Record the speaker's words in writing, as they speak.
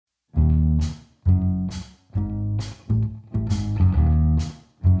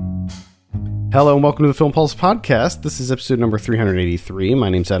Hello and welcome to the Film Pulse Podcast. This is episode number 383. My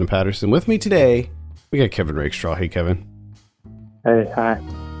name's Adam Patterson. With me today, we got Kevin Rakestraw. Hey, Kevin. Hey, hi.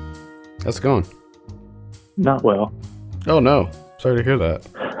 How's it going? Not well. Oh, no. Sorry to hear that.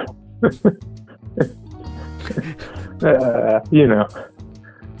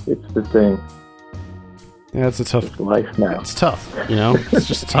 It's the thing. Yeah, it's a tough... It's life now. It's tough, you know? It's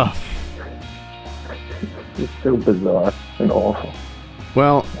just tough. It's so bizarre and awful.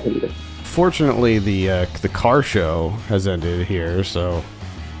 Well, I hate it. fortunately, the car show has ended here, so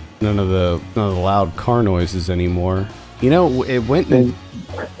none of the loud car noises anymore. You know, it went and...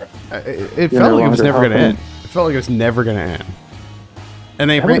 It felt like it was never going to end. It felt like it was never going to end. And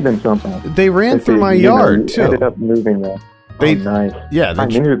they That would have been something. They ran If through my yard, too. Ended up moving there. They- nice. Yeah, I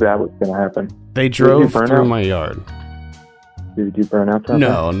knew that was going to happen. they drove burn through out? my yard. Did you burn out something?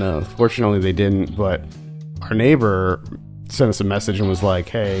 No. Fortunately, they didn't. But our neighbor sent us a message and was like,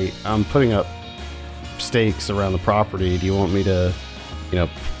 "Hey, I'm putting up stakes around the property. Do you want me to,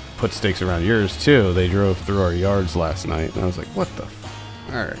 put stakes around yours too?" They drove through our yards last night, and I was like, "What the?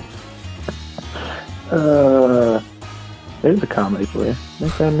 All right." There's a comedy for you.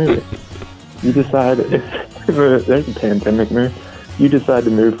 Make that movie. You decide, there's a pandemic move. You decide to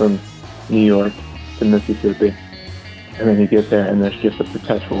move from New York to Mississippi, and then you get there and there's just a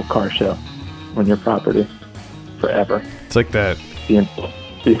perpetual car show on your property forever. It's like that. The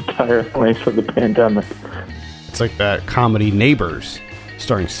entire length of the pandemic. It's like that comedy Neighbors,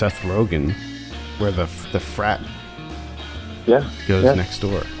 starring Seth Rogen, where the frat goes yeah. next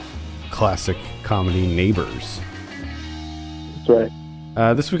door. Classic comedy Neighbors. That's right.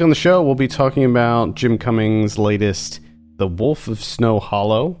 This week on the show, we'll be talking about Jim Cummings' latest, The Wolf of Snow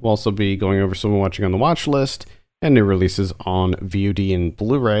Hollow. We'll also be going over some watching on the watch list and new releases on VOD and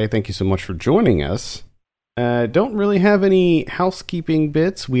Blu-ray. Thank you so much for joining us. Don't really have any housekeeping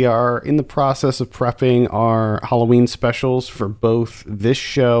bits. We are in the process of prepping our Halloween specials for both this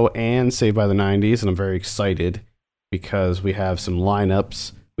show and Saved by the 90s, and I'm very excited because we have some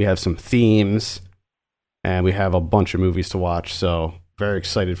lineups, we have some themes, and we have a bunch of movies to watch, so very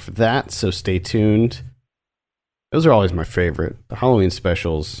excited for that, so stay tuned. Those are always my favorite. The Halloween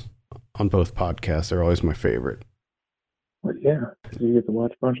specials on both podcasts are always my favorite. Well, yeah, you get to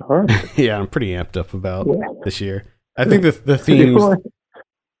watch a bunch of horror. Yeah, I'm pretty amped up about this year. I think the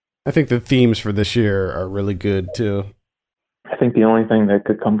themes for this year are really good too. I think the only thing that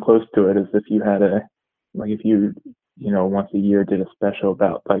could come close to it is if you had once a year did a special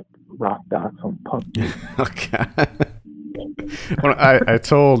about like rock docs on punk. Okay. Well, I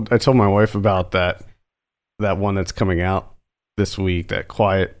told my wife about that one that's coming out this week, that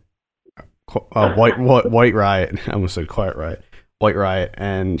White Riot. I almost said Quiet Riot. White Riot,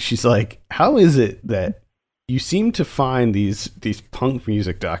 and she's like, "How is it that you seem to find these punk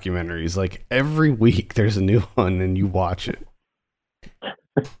music documentaries like every week? There's a new one, and you watch it."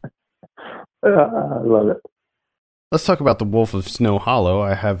 I love it. Let's talk about The Wolf of Snow Hollow.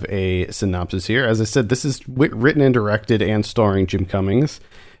 I have a synopsis here. As I said, this is written and directed and starring Jim Cummings.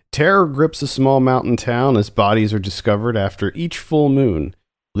 Terror grips a small mountain town as bodies are discovered after each full moon.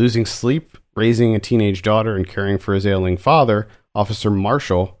 Losing sleep, raising a teenage daughter, and caring for his ailing father, Officer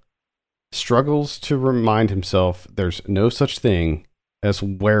Marshall struggles to remind himself there's no such thing as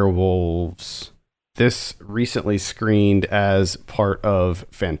werewolves. This recently screened as part of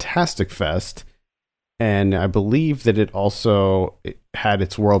Fantastic Fest, and I believe that it had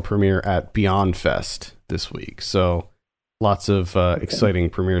its world premiere at Beyond Fest this week. So lots of exciting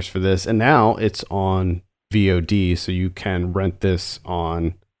premieres for this. And now it's on VOD, so you can rent this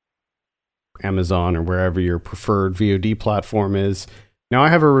on Amazon or wherever your preferred VOD platform is. Now, I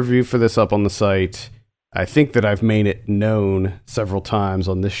have a review for this up on the site. I think that I've made it known several times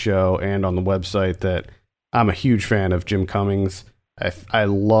on this show and on the website that I'm a huge fan of Jim Cummings. I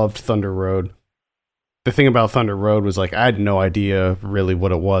loved Thunder Road. The thing about Thunder Road was, like, I had no idea really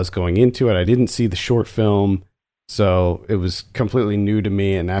what it was going into it. I didn't see the short film, so it was completely new to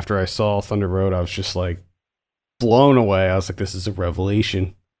me. And after I saw Thunder Road, I was just like blown away. I was like, this is a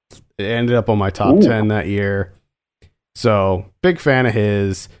revelation. It ended up on my top 10 that year. So, big fan of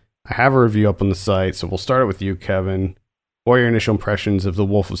his. I have a review up on the site, so we'll start it with you, Kevin. What are your initial impressions of The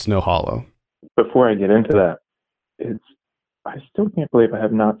Wolf of Snow Hollow? Before I get into that, I still can't believe I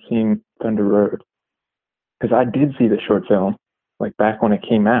have not seen Thunder Road. Because I did see the short film, like back when it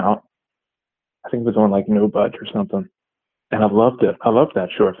came out. I think it was on like No Budge or something. And I loved it. I loved that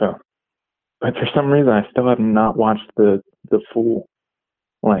short film. But for some reason, I still have not watched the full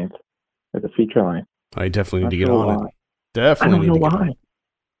length, or the feature length. I definitely need to get on it. Definitely. I don't know why.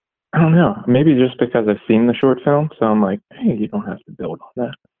 I don't know. Maybe just because I've seen the short film, so I'm like, hey, you don't have to build on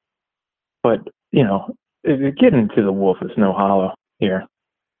that. But, getting to The Wolf of Snow Hollow here,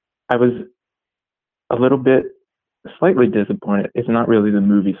 I was a little bit slightly disappointed. It's not really the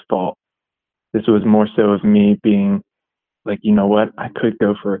movie's fault. This was more so of me being like, you know what? I could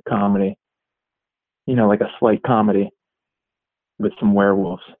go for a comedy, like a slight comedy with some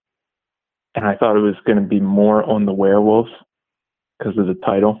werewolves. And I thought it was going to be more on the werewolves because of the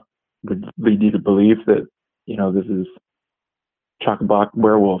title would lead you to believe that, this is Chock-a-Block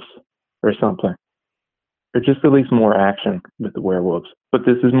werewolves or something. Or just at least more action with the werewolves. But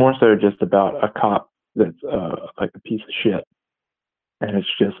this is more so just about a cop that's like a piece of shit. And it's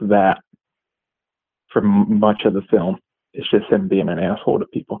just that for much of the film. It's just him being an asshole to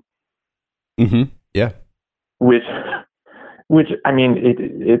people. Mm-hmm. Yeah. Which I mean,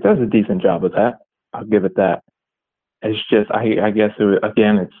 it does a decent job of that. I'll give it that. It's just, I guess,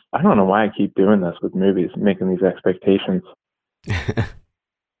 it's, I don't know why I keep doing this with movies, making these expectations.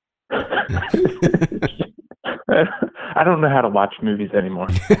 I don't know how to watch movies anymore.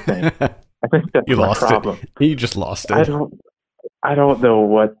 I think that's my problem. You just lost it. I don't know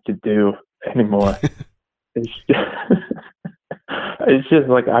what to do anymore. It's just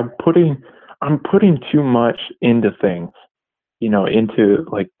like I'm putting too much into things, into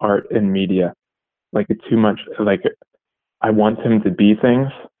like art and media. Like it's too much. Like I want him to be things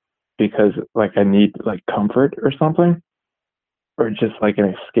because like I need like comfort or something, or just like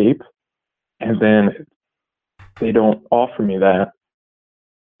an escape, and then they don't offer me that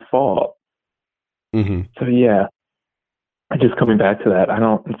fault. Mm-hmm. So yeah, just coming back to that, I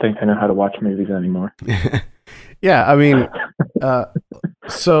don't think I know how to watch movies anymore. Yeah, I mean,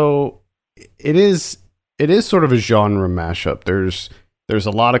 so it is sort of a genre mashup. There's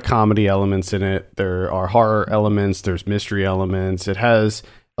a lot of comedy elements in it. There are horror elements. There's mystery elements. It has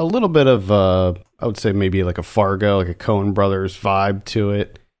a little bit of I would say maybe like a Fargo, like a Coen Brothers vibe to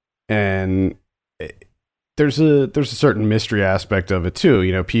it, and there's a certain mystery aspect of it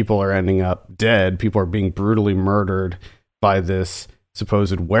too. People are ending up dead. People are being brutally murdered by this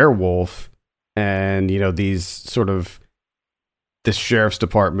supposed werewolf, and this sheriff's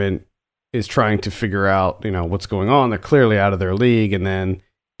department is trying to figure out what's going on. They're clearly out of their league, and then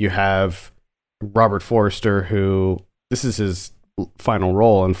you have Robert Forster, who this is his final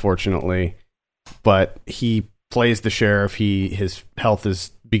role, unfortunately, but he plays the sheriff. His health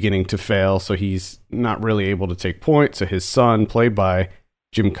is beginning to fail, so he's not really able to take point. So his son, played by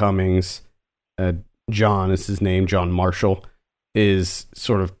Jim Cummings, John is his name, John Marshall, is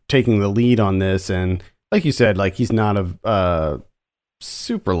sort of taking the lead on this. And like you said, like he's not a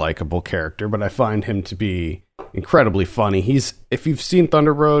super likable character, but I find him to be incredibly funny. If you've seen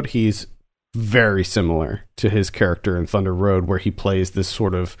Thunder Road, he's very similar to his character in Thunder Road, where he plays this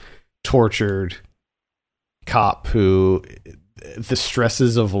sort of tortured cop who the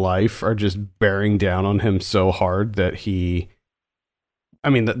stresses of life are just bearing down on him so hard that the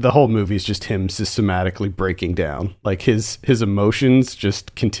whole movie is just him systematically breaking down. Like his emotions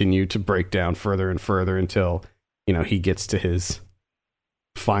just continue to break down further and further until, he gets to his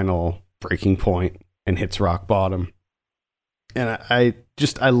final breaking point and hits rock bottom. And I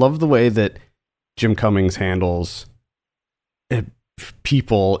love the way that Jim Cummings handles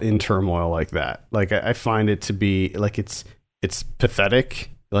people in turmoil like that. Like I find it to be like it's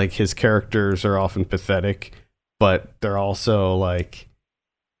pathetic. Like his characters are often pathetic, but they're also like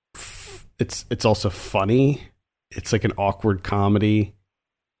it's also funny. It's like an awkward comedy,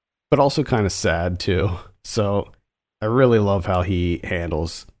 but also kind of sad too. So I really love how he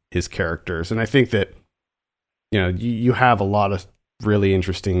handles his characters. And I think that, you have a lot of really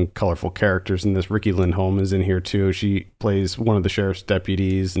interesting, colorful characters in this. Riki Lindholm is in here too. She plays one of the sheriff's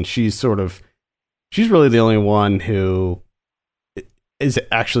deputies, and she's really the only one who is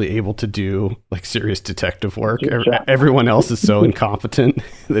actually able to do like serious detective work. Everyone else is so incompetent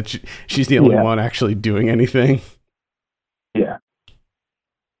that she's the only one actually doing anything. Yeah.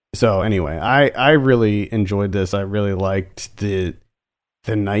 So anyway, I really enjoyed this. I really liked the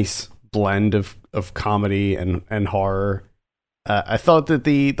nice blend of comedy and horror. I thought that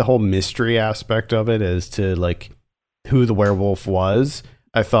the whole mystery aspect of it as to like who the werewolf was,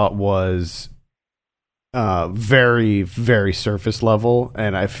 I thought was very, very surface level,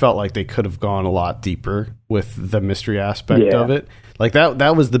 and I felt like they could have gone a lot deeper with the mystery aspect of it. Like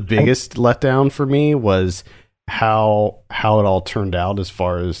that was the biggest letdown for me, was how it all turned out as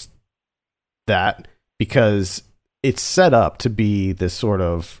far as that, because it's set up to be this sort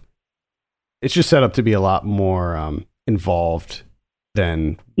of, it's just set up to be a lot more involved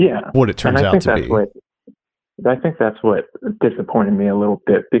than what it turns out to be. I think that's what disappointed me a little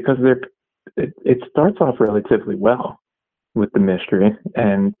bit, because it starts off relatively well with the mystery,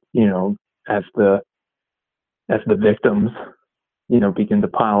 and as the victims, begin to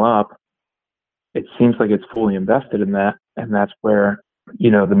pile up, it seems like it's fully invested in that, and that's where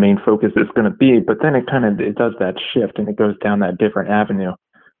the main focus is going to be. But then it does that shift, and it goes down that different avenue,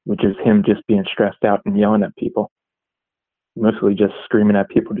 which is him just being stressed out and yelling at people, mostly just screaming at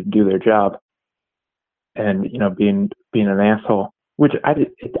people to do their job, and being an asshole, which I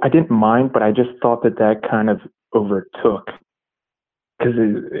didn't mind, but I just thought that kind of overtook, because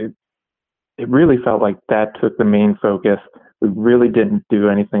it really felt like that took the main focus. We really didn't do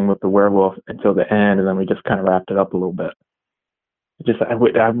anything with the werewolf until the end, and then we just kind of wrapped it up a little bit.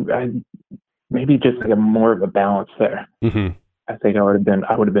 I maybe just like more of a balance there. Mm-hmm. I think I would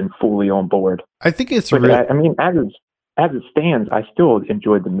have been fully on board. I think it's but I mean, as it stands, I still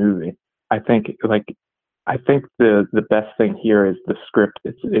enjoyed the movie. I think the best thing here is the script.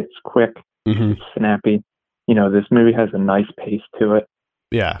 It's quick, mm-hmm. it's snappy. This movie has a nice pace to it.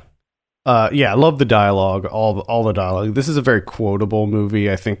 Yeah. I love the dialogue, all the dialogue. This is a very quotable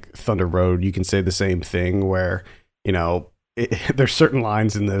movie. I think Thunder Road, you can say the same thing, where, there's certain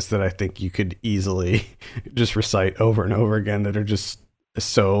lines in this that I think you could easily just recite over and over again that are just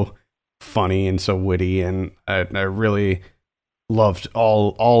so funny and so witty. And I really loved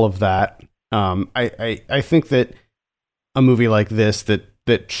all of that. I think that a movie like this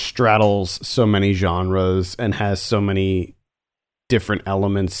that straddles so many genres and has so many different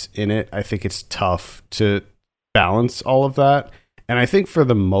elements in it, I think it's tough to balance all of that. And I think for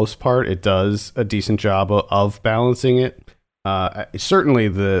the most part, it does a decent job of balancing it. Certainly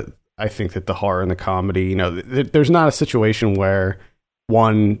I think that the horror and the comedy, there's not a situation where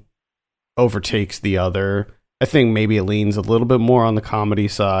one overtakes the other. I think maybe it leans a little bit more on the comedy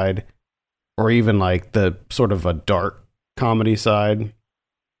side, or even like the sort of a dark comedy side,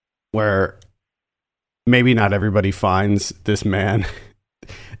 where maybe not everybody finds this man's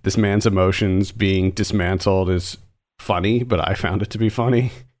emotions being dismantled is funny, but I found it to be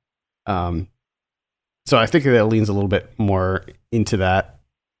funny. So I think that leans a little bit more into that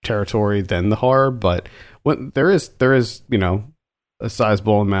territory than the horror, but when there is, a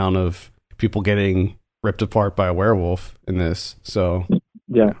sizable amount of people getting ripped apart by a werewolf in this. So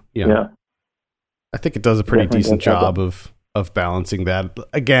yeah. I think it does a pretty decent job of balancing that.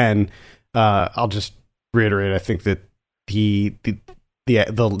 Again, I'll just reiterate, I think that the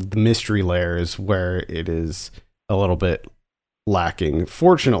mystery layer is where it is a little bit lacking.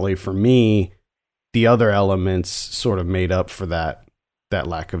 Fortunately for me, the other elements sort of made up for that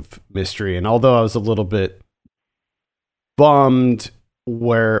lack of mystery. And although I was a little bit bummed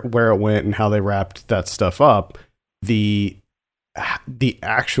where it went and how they wrapped that stuff up, the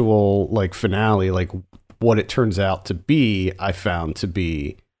actual like finale, like what it turns out to be, I found to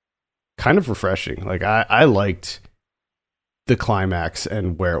be kind of refreshing. Like I liked the climax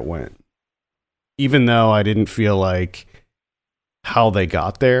and where it went, even though I didn't feel like how they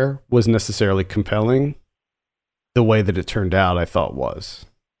got there was necessarily compelling. The way that it turned out, I thought was.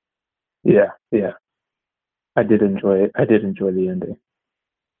 Yeah. I did enjoy it. I did enjoy the ending,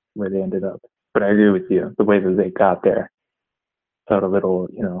 where they ended up. But I agree with you. The way that they got there felt a little,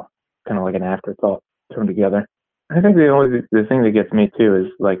 kind of like an afterthought thrown together. I think the thing that gets me too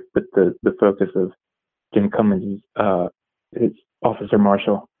is like with the focus of Jim Cummings, his Officer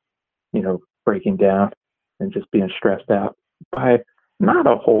Marshall, breaking down and just being stressed out by not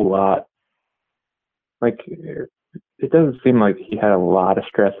a whole lot. Like, it doesn't seem like he had a lot of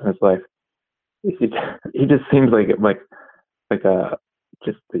stress in his life. He just seems like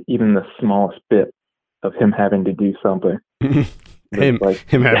just even the smallest bit of him having to do something. him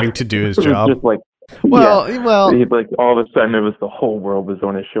having to do his job. Just like, well, like all of a sudden it was the whole world was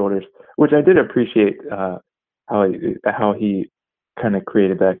on his shoulders, which I did appreciate. How he kind of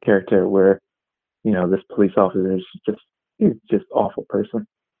created that character where, this police officer is he's just awful person,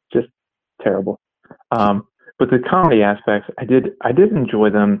 just terrible. But the comedy aspects, I did enjoy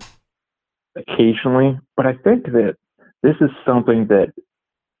them occasionally, but I think that this is something that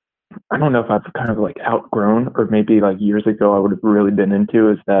I don't know if I've kind of like outgrown, or maybe like years ago I would have really been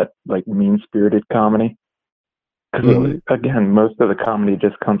into, is that like mean-spirited comedy. Because again, most of the comedy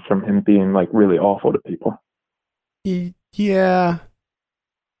just comes from him being like really awful to people. Yeah.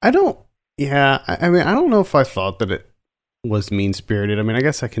 I mean, I don't know if I thought that it was mean-spirited. I mean, I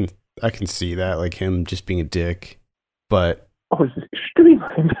guess I can see that, like him just being a dick, but it's extremely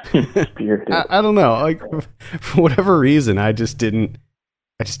mean-spirited. I don't know, like for whatever reason, I just didn't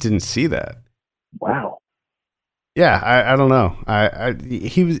see that. Wow. Yeah, I don't know.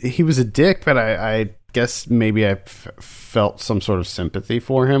 He was a dick, but I guess maybe I felt some sort of sympathy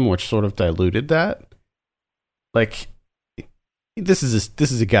for him, which sort of diluted that. Like, this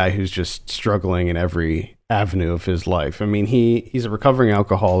is a guy who's just struggling in every avenue of his life. I mean, he's a recovering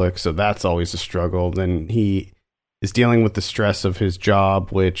alcoholic, so that's always a struggle. Then he is dealing with the stress of his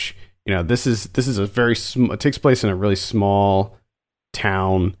job, which, you know, this is a very it takes place in a really small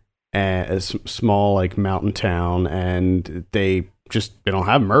town, a small like mountain town, and they don't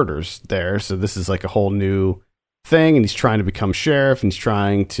have murders there, so this is like a whole new thing. And he's trying to become sheriff, and he's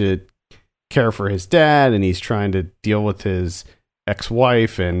trying to care for his dad, and he's trying to deal with his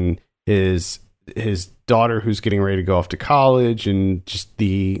ex-wife and his daughter who's getting ready to go off to college, and just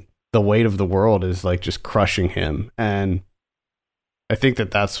the weight of the world is like just crushing him. And I think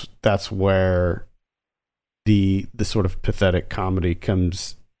that's where the sort of pathetic comedy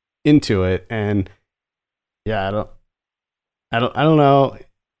comes into it. And yeah, I don't know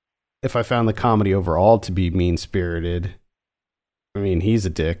if I found the comedy overall to be mean-spirited. I mean, he's a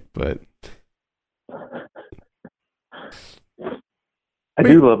dick, but I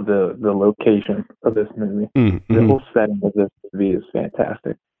do love the location of this movie. Mm-hmm. The whole setting of this movie is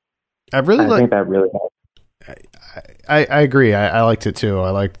fantastic. I think that really helps. I agree. I liked it too. I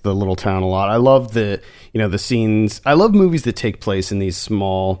liked the little town a lot. I love the scenes. I love movies that take place in these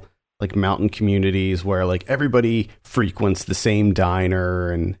small like mountain communities where like everybody frequents the same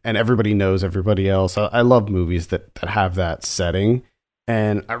diner and everybody knows everybody else. I love movies that have that setting.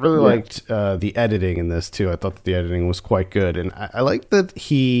 And I really liked the editing in this too. I thought that the editing was quite good. And I liked that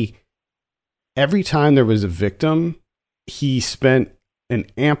every time there was a victim, he spent an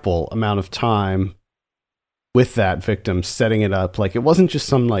ample amount of time with that victim, setting it up. Like, it wasn't just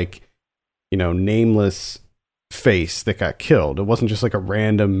some like, nameless face that got killed. It wasn't just like a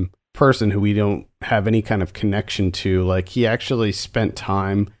random person who we don't have any kind of connection to. Like, he actually spent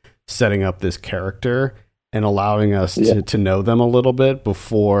time setting up this character and allowing us to know them a little bit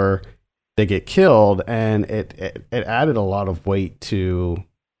before they get killed. And it added a lot of weight to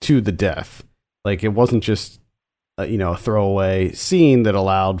the death. Like, it wasn't just a throwaway scene that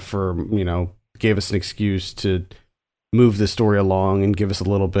allowed for, gave us an excuse to move the story along and give us a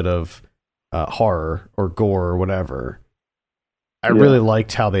little bit of horror or gore or whatever. I really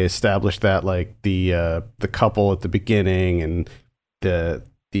liked how they established that, like the couple at the beginning and the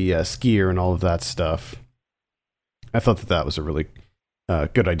skier and all of that stuff. I thought that was a really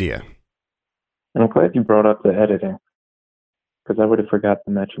good idea. And I'm glad you brought up the editing, because I would have forgot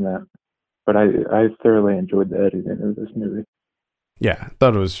to mention that. But I thoroughly enjoyed the editing of this movie. Yeah, I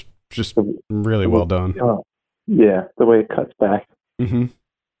thought it was just really well done. Yeah, the way it cuts back,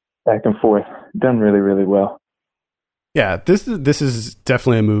 back and forth, done really, really well. Yeah, this is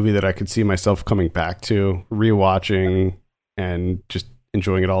definitely a movie that I could see myself coming back to, rewatching, and just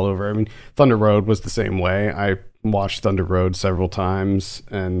enjoying it all over. I mean, Thunder Road was the same way. I watched Thunder Road several times,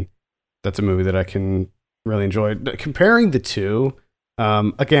 and that's a movie that I can really enjoy. Comparing the two,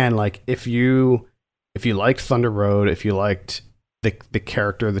 again, like if you liked Thunder Road, if you liked the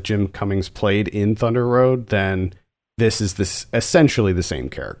character that Jim Cummings played in Thunder Road, then this is essentially the same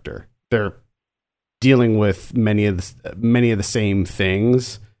character. They're dealing with many of the same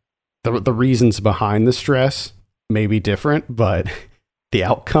things. The reasons behind the stress may be different, but the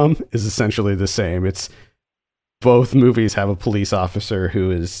outcome is essentially the same. It's both movies have a police officer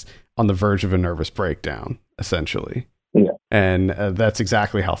who is on the verge of a nervous breakdown, essentially. Yeah. And that's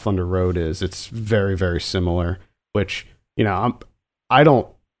exactly how Thunder Road is. It's very, very similar, which, I don't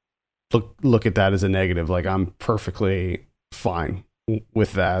look at that as a negative. Like, I'm perfectly fine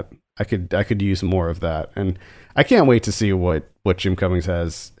with that. I could use more of that. And I can't wait to see what Jim Cummings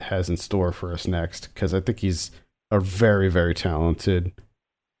has in store for us next, because I think he's a very, very talented,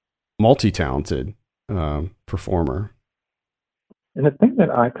 multi-talented performer. And the thing that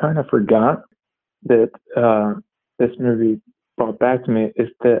I kind of forgot that this movie brought back to me is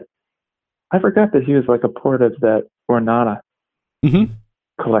that I forgot that he was like a part of that Ornata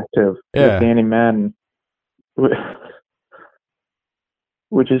collective with Danny Madden,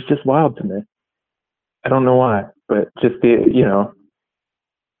 which is just wild to me. I don't know why, but just a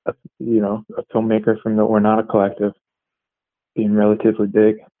filmmaker from the Ornata collective being relatively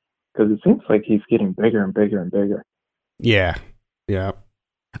big, because it seems like he's getting bigger and bigger and bigger. Yeah. Yeah.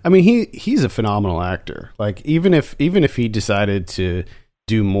 I mean, he's a phenomenal actor. Like, even if he decided to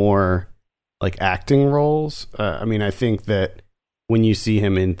do more like acting roles, I mean, I think that when you see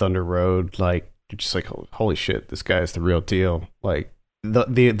him in Thunder Road, like, you're just like, holy shit, this guy is the real deal. Like,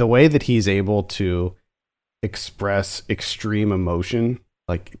 the way that he's able to express extreme emotion,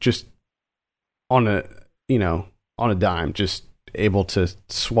 like, just on a dime, just able to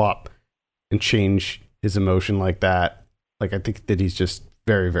swap and change his emotion like that. Like, I think that he's just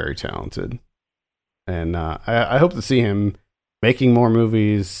very, very talented. And I hope to see him making more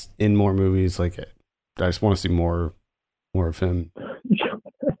movies, in more movies. Like, I just want to see more of him. You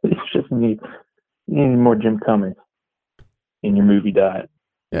just need more Jim Cummings in your movie diet.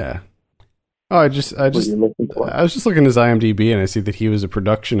 Yeah. Oh, I was just looking at his IMDb and I see that he was a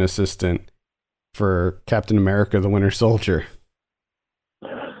production assistant for Captain America: The Winter Soldier.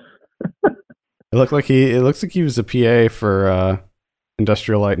 It looks like he was a PA for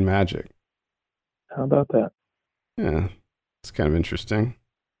Industrial Light and Magic. How about that? Yeah, it's kind of interesting.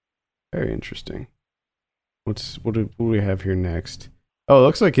 Very interesting. What do we have here next? Oh, it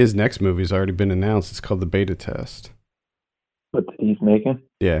looks like his next movie's already been announced. It's called The Beta Test. What he's making?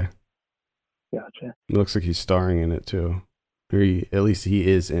 Yeah. Gotcha. It looks like he's starring in it too. Or at least he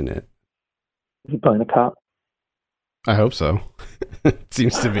is in it. Is he playing a cop? I hope so. It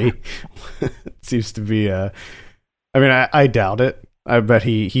seems to be. It seems to be. I mean, I doubt it. I bet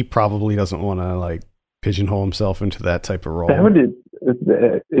he probably doesn't want to like pigeonhole himself into that type of role.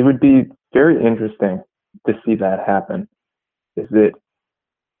 It would be very interesting to see that happen. Is that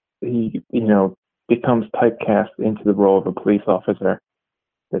he, becomes typecast into the role of a police officer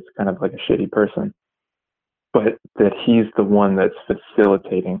that's kind of like a shitty person, but that he's the one that's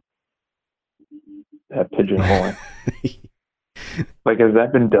facilitating that pigeonholing. Like, has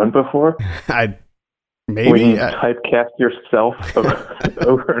that been done before? Maybe when you typecast yourself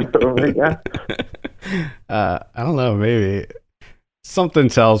over and over again. I don't know. Maybe something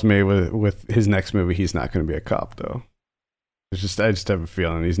tells me with his next movie, he's not going to be a cop, though. I just have a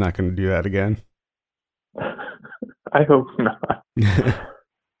feeling he's not going to do that again. I hope not.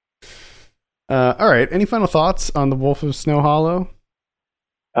 All right. Any final thoughts on The Wolf of Snow Hollow?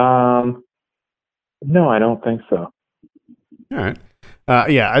 No, I don't think so. All right.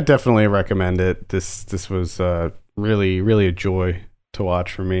 Yeah, I definitely recommend it. This was really, really a joy to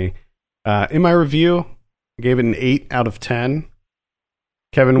watch for me. In my review, I gave it an 8 out of 10.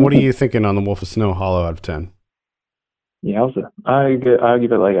 Kevin, what are you thinking on The Wolf of Snow Hollow out of 10? Yeah, I'll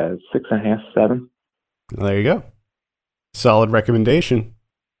give it like a 6.5, 7. Well, there you go. Solid recommendation.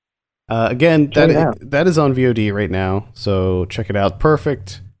 Again, that is on VOD right now, so check it out.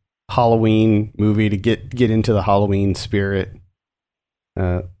 Perfect Halloween movie to get into the Halloween spirit.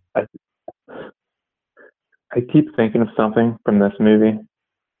 I keep thinking of something from this movie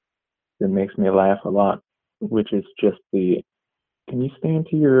that makes me laugh a lot, which is just can you stand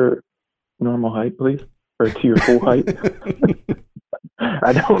to your normal height, please? Or to your full height?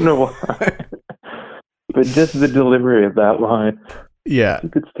 I don't know why. But just the delivery of that line. Yeah. You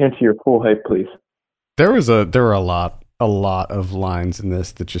could stand to your full height, please. There were a lot of lines in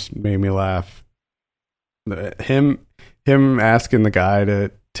this that just made me laugh. Him asking the guy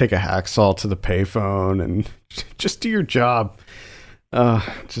to take a hacksaw to the payphone and just do your job.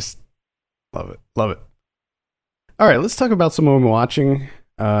 Just love it. Love it. All right, let's talk about some more I'm watching.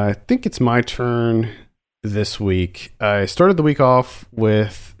 I think it's my turn this week. I started the week off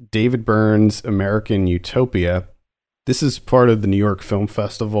with David Byrne's American Utopia. This is part of the New York Film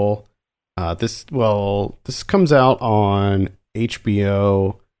Festival. This comes out on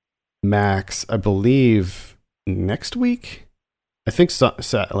HBO Max, I believe, next week. I think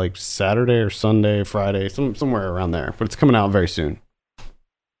like Saturday or Sunday, Friday, somewhere around there. But it's coming out very soon.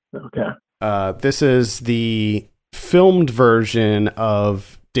 Okay. This is the filmed version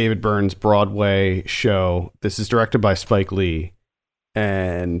of David Byrne's Broadway show. This is directed by Spike Lee.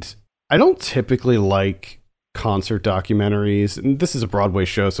 And I don't typically like concert documentaries, and this is a Broadway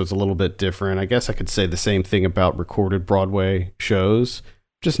show, so it's a little bit different. I guess I could say the same thing about recorded Broadway shows,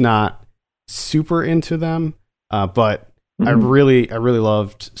 just not super into them. But I really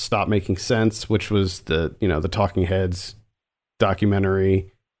loved Stop Making Sense, which was the Talking Heads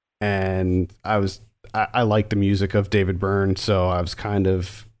documentary, and I liked the music of David Byrne, so I was kind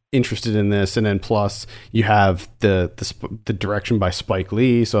of interested in this. And then plus you have the direction by Spike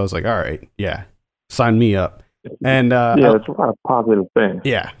Lee, so I was like, all right, yeah, sign me up. And it's a lot of positive things.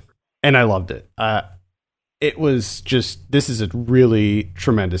 Yeah, and I loved it. It was this is a really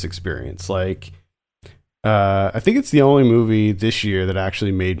tremendous experience. Like, I think it's the only movie this year that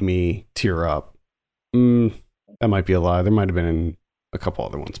actually made me tear up. That might be a lie. There might have been a couple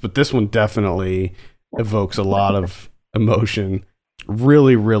other ones, but this one definitely evokes a lot of emotion.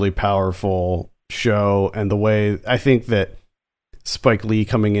 Really, really powerful show, and the way I think that Spike Lee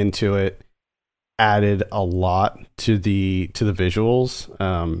coming into it added a lot to the visuals.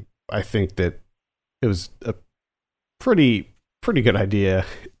 I think that it was a pretty good idea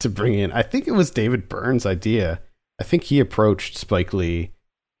to bring in. I think it was David Byrne's idea. I think he approached Spike Lee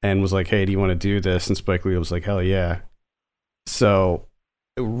and was like, "Hey, do you want to do this?" And Spike Lee was like, "Hell yeah!" So,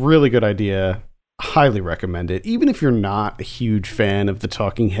 really good idea. highly recommend it. Even if you're not a huge fan of the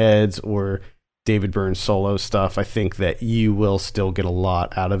Talking Heads or David Byrne's solo stuff, I think that you will still get a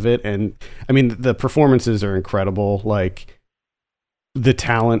lot out of it. And I mean, the performances are incredible. Like, the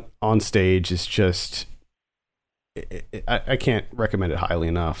talent on stage is just, I can't recommend it highly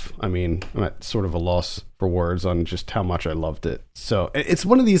enough. I mean, I'm at sort of a loss for words on just how much I loved it. So it's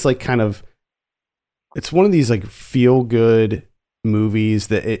one of these like it's one of these like feel good movies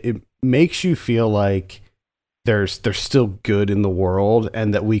that it makes you feel like there's still good in the world,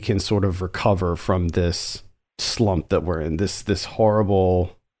 and that we can sort of recover from this slump that we're in, this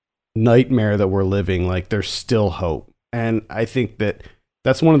horrible nightmare that we're living. Like, there's still hope. And I think that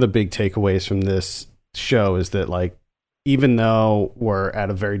that's one of the big takeaways from this show, is that, like, even though we're at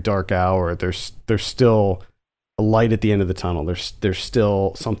a very dark hour, there's still a light at the end of the tunnel. There's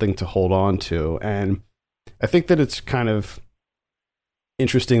still something to hold on to. And I think that it's kind of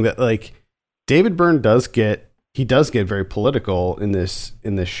interesting that, like, David Byrne does get very political in this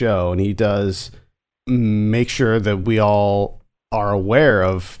show, and he does make sure that we all are aware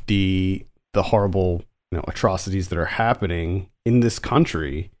of the horrible, atrocities that are happening in this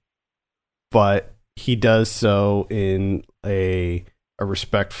country, but he does so in a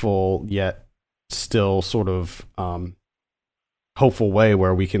respectful yet still sort of hopeful way,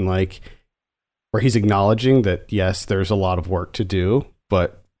 where we can where he's acknowledging that yes, there's a lot of work to do,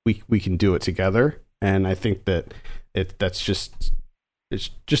 but we can do it together. And I think that it's just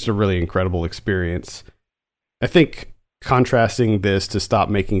a really incredible experience. I think, contrasting this to Stop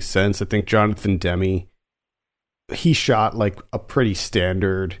Making Sense, I think Jonathan Demme, he shot like a pretty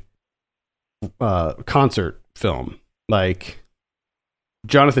standard concert film. Like,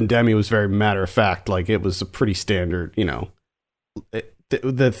 Jonathan Demme was very matter of fact. Like, it was a pretty standard,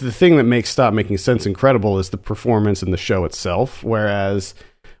 the thing that makes Stop Making Sense incredible is the performance and the show itself. Whereas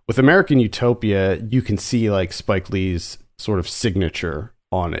with American Utopia, you can see like Spike Lee's sort of signature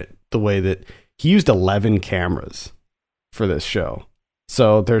on it, the way that he used 11 cameras for this show.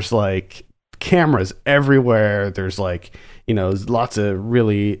 So there's like cameras everywhere. There's like, lots of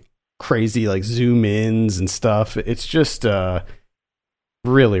really crazy like zoom ins and stuff. It's just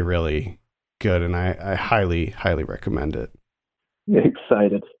really, really good. And I highly, highly recommend it.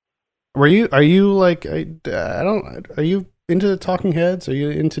 Excited. Are you like, are you into the Talking Heads? Are you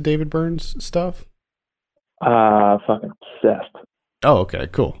into David Byrne's stuff? Fucking obsessed. Oh, okay,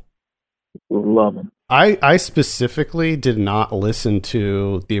 cool. Love him. I specifically did not listen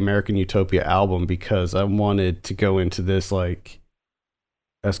to the American Utopia album because I wanted to go into this like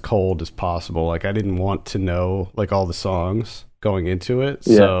as cold as possible. Like, I didn't want to know like all the songs going into it.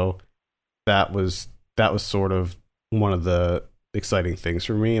 Yeah. So that was sort of one of the exciting things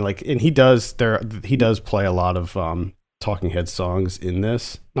for me. Like, and he does play a lot of Talking Heads songs in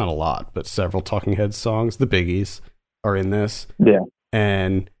this. Not a lot, but several Talking Heads songs. The biggies are in this. Yeah.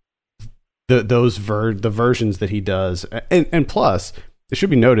 And the versions that he does, and plus, it should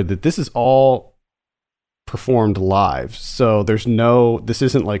be noted that this is all performed live. So this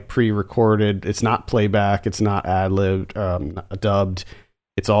isn't like pre-recorded. It's not playback. It's not ad-libbed, dubbed.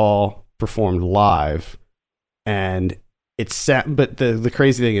 It's all performed live. And but the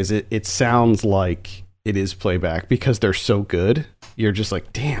crazy thing is it sounds like it is playback because they're so good. You're just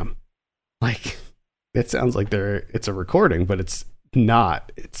like, damn, like it sounds like it's a recording, but it's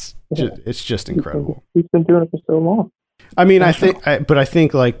not. It's just incredible. He's been doing it for so long. I mean, I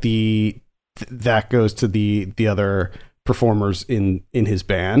think like that goes to the other performers in his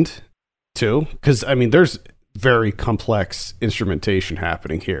band too, because I mean, there's very complex instrumentation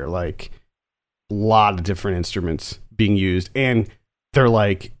happening here, like a lot of different instruments being used, and they're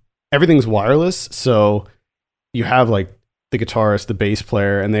like everything's wireless. So you have like the guitarist, the bass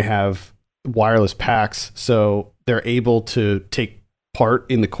player, and they have wireless packs, so they're able to take part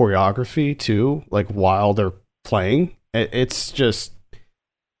in the choreography too, like while they're playing. It's just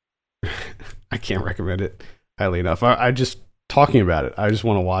I can't recommend it highly enough. I just talking about it, I just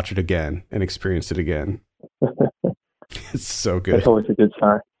want to watch it again and experience it again. It's so good. It's always a good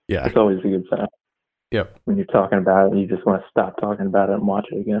sign. Yeah, it's always a good sign. Yep. When you're talking about it, you just want to stop talking about it and watch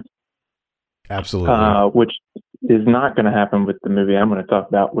it again. Absolutely. Which is not going to happen with the movie I'm going to talk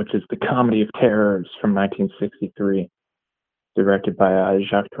about, which is The Comedy of Terrors from 1963, directed by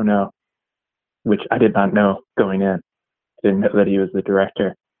Jacques Tourneur, which I did not know going in. I didn't know that he was the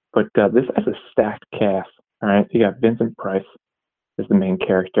director. But this has a stacked cast. All right, you got Vincent Price as the main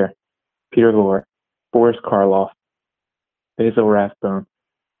character, Peter Lorre, Boris Karloff, Basil Rathbone.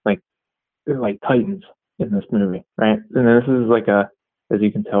 They're like titans in this movie, right? And this is like as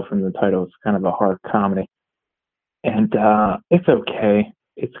you can tell from the title, it's kind of a hard comedy. And it's okay.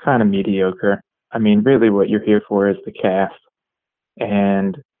 It's kind of mediocre. I mean, really what you're here for is the cast,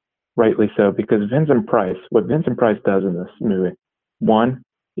 and rightly so, because what Vincent Price does in this movie, one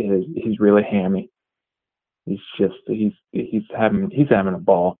is he's really hammy. He's having a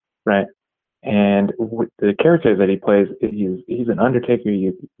ball, right? And the character that he plays, he's an undertaker.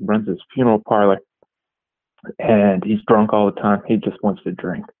 He runs his funeral parlor, and he's drunk all the time. He just wants to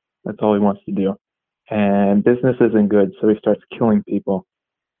drink. That's all he wants to do. And business isn't good, so he starts killing people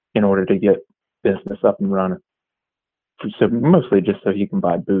in order to get business up and running. So mostly just so he can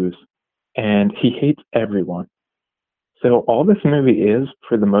buy booze. And he hates everyone. So all this movie is,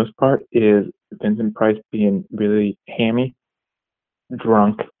 for the most part, is Vincent Price being really hammy,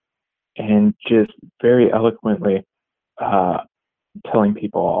 drunk, and just very eloquently telling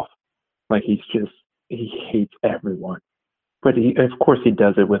people off. Like he hates everyone. But of course he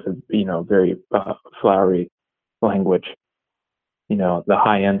does it with a very flowery language. The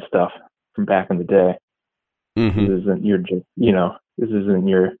high end stuff from back in the day. Mm-hmm. This isn't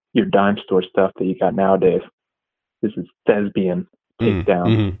your dime store stuff that you got nowadays. This is thespian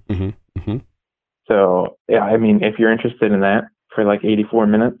takedown. Mm-hmm. Mm-hmm. Mm-hmm. So yeah, I mean, if you're interested in that for like 84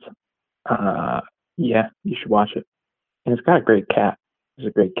 minutes, yeah, you should watch it. And it's got a great cat. There's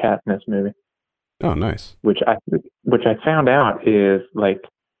a great cat in this movie. Oh, nice. Which I found out is like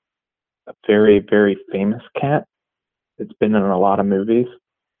a very, very famous cat. It's been in a lot of movies.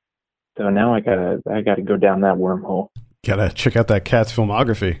 So now I gotta go down that wormhole. Gotta check out that cat's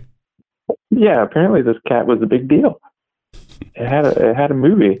filmography. Yeah, apparently this cat was a big deal. It had a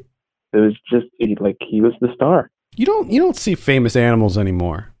movie. It was just he was the star. You don't see famous animals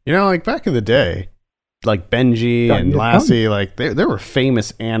anymore. Like back in the day, like Benji and Lassie, like they were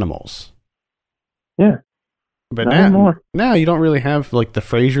famous animals. Yeah. But now you don't really have, like, the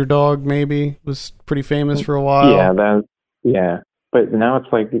Fraser dog maybe was pretty famous for a while. Yeah. But now it's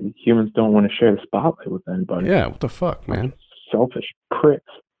like humans don't want to share the spotlight with anybody. Yeah, what the fuck, man? Selfish pricks.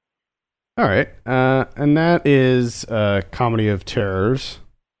 All right. And that is Comedy of Terrors.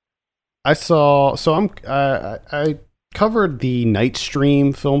 I covered the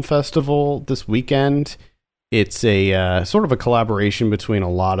Nightstream Film Festival this weekend. It's a sort of a collaboration between a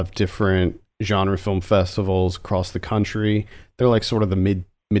lot of different genre film festivals across the country. They're like sort of the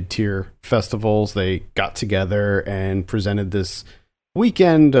mid-tier festivals. They got together and presented this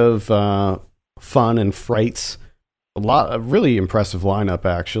weekend of fun and frights. A really impressive lineup,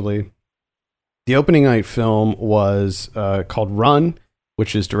 actually. The opening night film was called Run,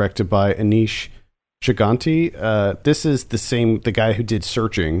 which is directed by Anish Chaganty. This is the guy who did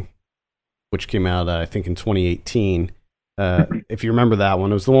Searching, which came out, I think, in 2018. If you remember that one,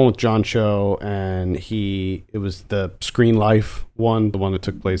 it was the one with John Cho, and it was the Screen Life one, the one that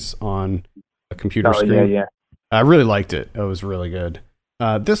took place on a computer screen. Yeah. I really liked it. It was really good.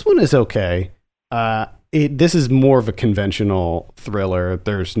 This one is okay. This is more of a conventional thriller.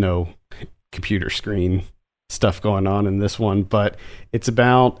 There's no computer screen stuff going on in this one, but it's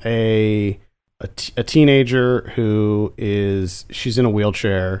about a teenager she's in a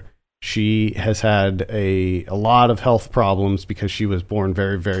wheelchair. She has had a lot of health problems because she was born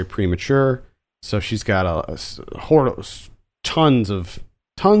very, very premature. So she's got tons of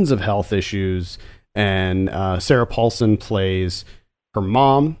health issues. And Sarah Paulson plays her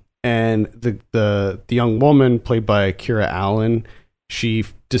mom, and the young woman played by Kira Allen. She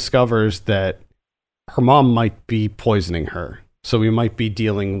discovers that her mom might be poisoning her. So we might be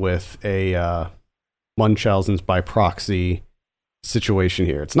dealing with a Munchausen's by proxy situation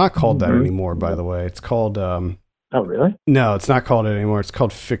here. It's not called that anymore, by the way. It's called oh, really? No, it's not called it anymore. It's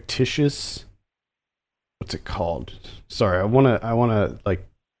called fictitious. What's it called? Sorry, I want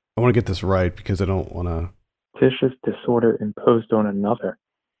to get this right because I don't want to. Fictitious disorder imposed on another.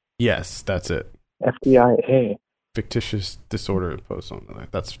 Yes, that's it. FDIA. Fictitious disorder imposed on another.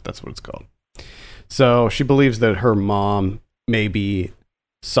 That's what it's called. So she believes that her mom may be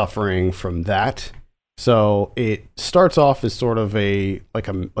suffering from that. So it starts off as sort of a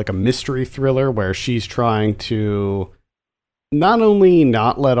mystery thriller where she's trying to not only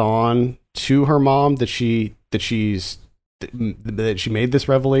not let on to her mom that she made this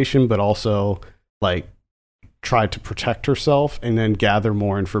revelation, but also like try to protect herself and then gather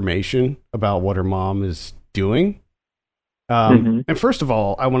more information about what her mom is doing. And first of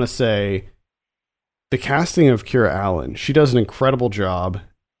all, I want to say the casting of Kira Allen, she does an incredible job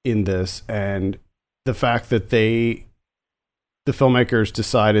in this, and the fact that the filmmakers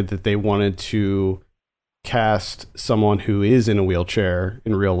decided that they wanted to cast someone who is in a wheelchair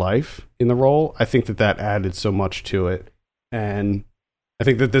in real life in the role, I think that added so much to it. And I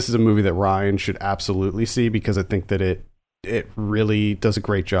think that this is a movie that Ryan should absolutely see because I think that it it really does a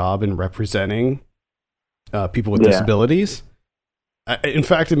great job in representing people with disabilities. In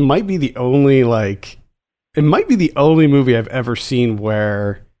fact, it might be the only movie I've ever seen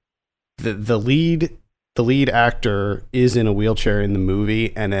where the lead actor is in a wheelchair in the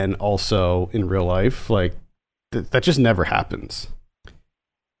movie, and then also in real life. Like that just never happens.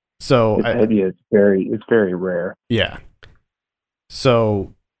 So it's very rare. Yeah.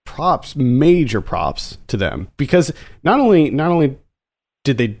 So major props to them, because not only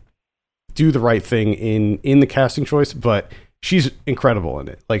did they do the right thing in the casting choice, but she's incredible in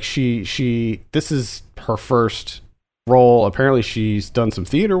it. Like this is her first role. Apparently she's done some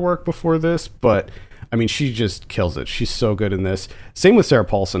theater work before this, but I mean, she just kills it. She's so good in this. Same with Sarah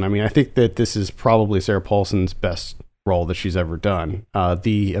Paulson. I mean, I think that this is probably Sarah Paulson's best role that she's ever done.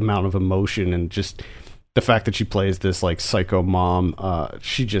 The amount of emotion and just the fact that she plays this like psycho mom,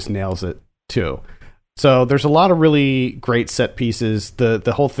 she just nails it too. So there's a lot of really great set pieces.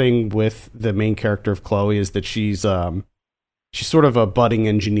 The whole thing with the main character of Chloe is that she's sort of a budding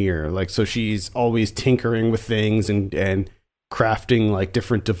engineer. Like, so she's always tinkering with things and crafting like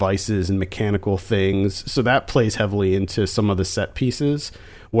different devices and mechanical things. So that plays heavily into some of the set pieces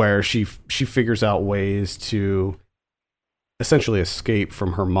where she figures out ways to essentially escape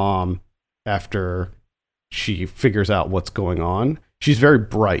from her mom after she figures out what's going on. She's very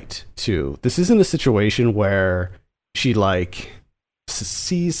bright too. This isn't a situation where she like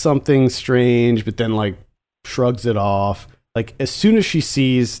sees something strange, but then like shrugs it off. Like as soon as she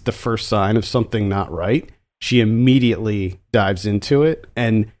sees the first sign of something not right, she immediately dives into it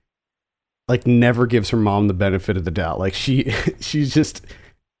and like never gives her mom the benefit of the doubt. Like she's just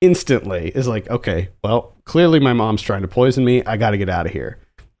instantly is like, okay, well, clearly my mom's trying to poison me. I got to get out of here.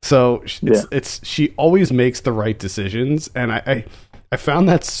 So she always makes the right decisions. And I found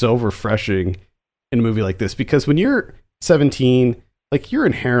that so refreshing in a movie like this, because when you're 17, like you're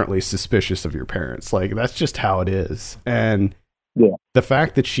inherently suspicious of your parents. Like that's just how it is. And the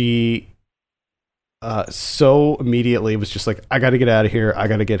fact that she so immediately was just like, I got to get out of here. I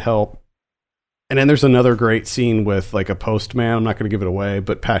got to get help. And then there's another great scene with like a postman. I'm not going to give it away,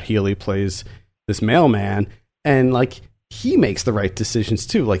 but Pat Healy plays this mailman, and like he makes the right decisions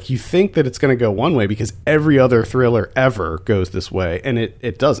too. Like you think that it's going to go one way because every other thriller ever goes this way, and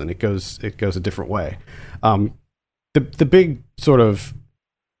it doesn't. It goes a different way. The big sort of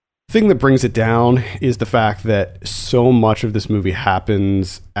thing that brings it down is the fact that so much of this movie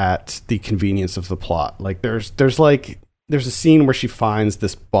happens at the convenience of the plot. Like there's a scene where she finds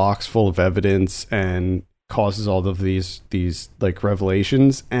this box full of evidence and causes all of these like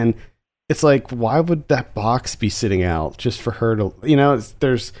revelations, and it's like, why would that box be sitting out just for her to,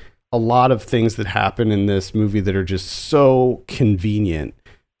 there's a lot of things that happen in this movie that are just so convenient.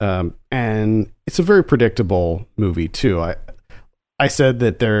 And it's a very predictable movie too. I said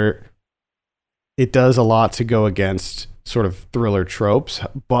that it does a lot to go against sort of thriller tropes,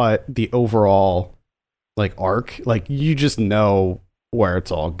 but the overall like arc, like you just know where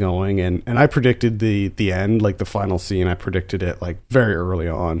it's all going. And I predicted the end, like the final scene, I predicted it like very early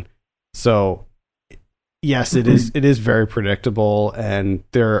on. So yes, it is very predictable, and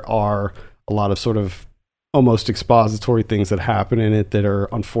there are a lot of sort of almost expository things that happen in it that are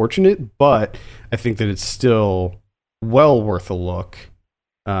unfortunate, but I think that it's still well worth a look.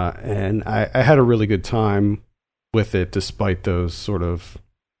 And I had a really good time with it, despite those sort of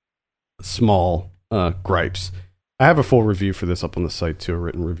small gripes. I have a full review for this up on the site too, a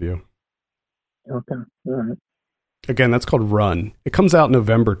written review. Okay, all right. Again, that's called Run. It comes out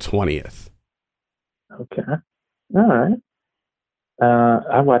November 20th. Okay, all right.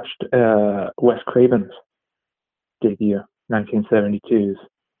 I watched Wes Craven's debut, 1972's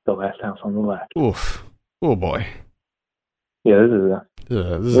The Last House on the Left. Oof. Oh boy. Yeah,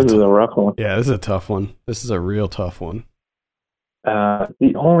 this is a rough one. Yeah, this is a tough one. This is a real tough one. It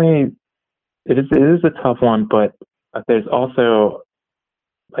is a tough one, but there's also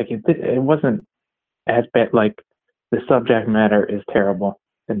like it wasn't as bad. Like the subject matter is terrible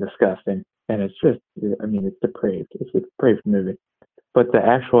and disgusting, and it's just, I mean, it's depraved. It's a depraved movie, but the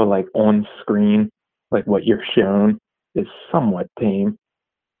actual like on screen, like what you're shown, is somewhat tame.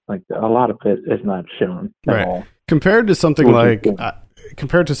 Like a lot of it is not shown at all. Compared to something like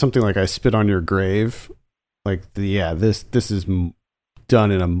I Spit on Your Grave, like this is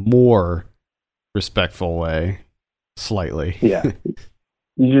done in a more respectful way, slightly. Yeah,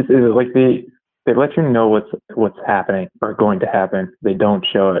 you just like they let you know what's happening or going to happen. They don't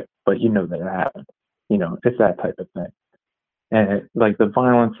show it, but you know that it happened. It's that type of thing. And like the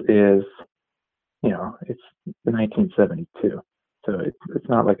violence is, it's 1972, so it's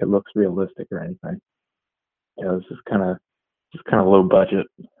not like it looks realistic or anything. It's just kind of just kind of low budget,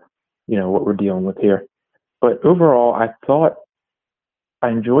 what we're dealing with here. But overall, I thought I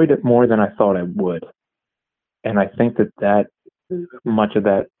enjoyed it more than I thought I would. And I think that much of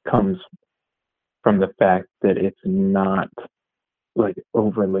that comes from the fact that it's not like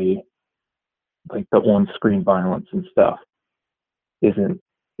overly, like the on-screen violence and stuff isn't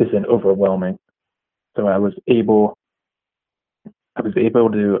overwhelming. So I was able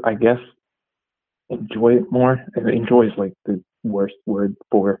to, I guess, enjoy it more. And enjoy is like the worst word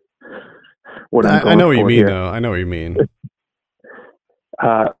for what I'm going I know what you mean, here. though. I know what you mean.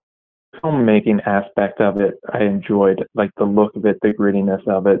 Filmmaking aspect of it, I enjoyed, like the look of it, the grittiness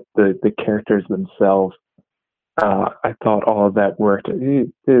of it, the characters themselves. I thought all of that worked.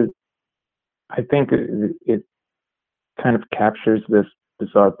 I think it kind of captures this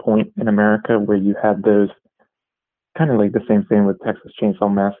bizarre point in America where you have those, kind of like the same thing with Texas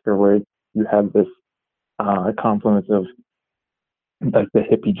Chainsaw Massacre, where you have this confluence of like the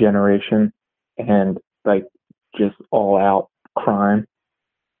hippie generation and like just all out crime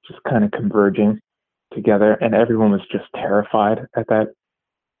just kind of converging together, and everyone was just terrified at that.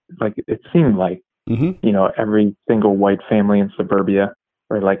 Like it seemed like every single white family in suburbia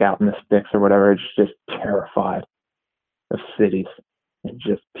or like out in the sticks or whatever, it's just terrified of cities and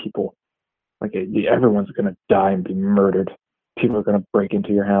just people. Like everyone's gonna die and be murdered. People are gonna break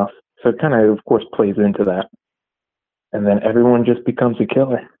into your house. So it kind of course, plays into that. And then everyone just becomes a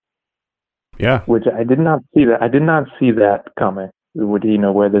killer. Yeah. Which I did not see that. I did not see that coming.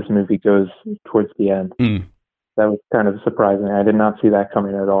 Where this movie goes towards the end. That was kind of surprising. I did not see that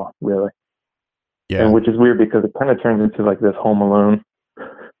coming at all, really. Yeah. And which is weird because it kind of turns into like this Home Alone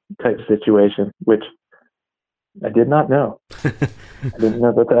type situation, which I did not know. I didn't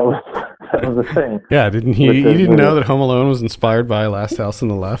know that was a thing. Yeah, didn't he? You didn't know that Home Alone was inspired by Last House on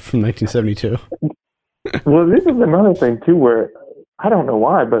the Left from 1972? Well, this is another thing too, where I don't know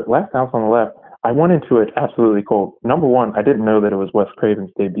why, but Last House on the Left, I went into it absolutely cold. Number one, I didn't know that it was Wes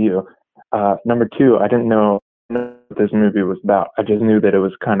Craven's debut. Number two, I didn't know what this movie was about. I just knew that it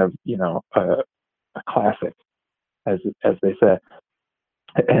was kind of, a classic, as they say.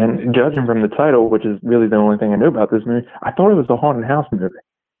 And judging from the title, which is really the only thing I knew about this movie, I thought it was a haunted house movie.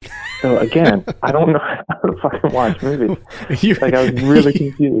 So again, I don't know how to fucking watch movies. Like I was really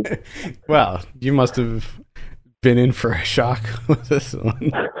confused. Well, you must have been in for a shock with this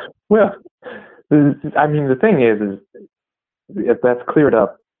one. Well, I mean, the thing is that's cleared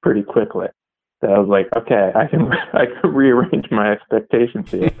up pretty quickly. So I was like, okay, I can rearrange my expectations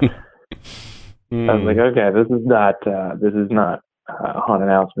here. I was like, okay, this is not a haunted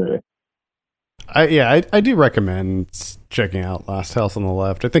house movie. I do recommend checking out Last House on the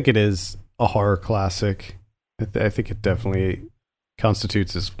Left. I think it is a horror classic. I think it definitely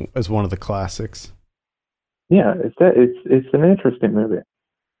constitutes as one of the classics. Yeah, it's an interesting movie,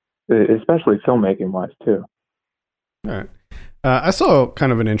 especially filmmaking wise too. All right, I saw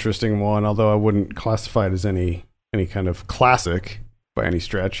kind of an interesting one, although I wouldn't classify it as any kind of classic by any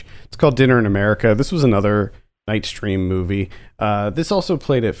stretch. It's called Dinner in America. This was another Nightstream movie. This also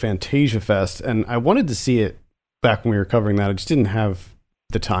played at Fantasia Fest, and I wanted to see it back when we were covering that. I just didn't have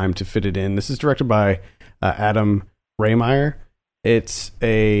the time to fit it in. This is directed by Adam Rehmeyer. It's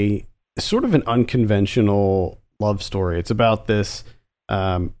a sort of an unconventional love story. It's about this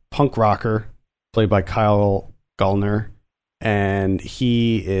punk rocker played by Kyle Gallner, and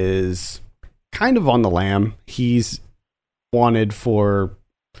he is kind of on the lam. He's wanted for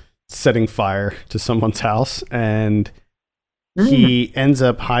setting fire to someone's house, and he ends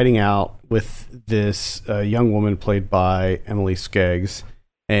up hiding out with this young woman played by Emily Skeggs,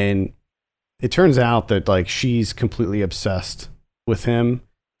 and it turns out that like she's completely obsessed with him.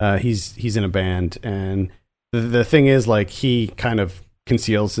 He's in a band, and the thing is, like, he kind of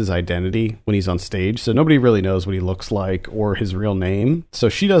conceals his identity when he's on stage, so nobody really knows what he looks like or his real name. So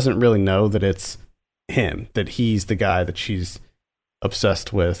she doesn't really know that it's him, that he's the guy that she's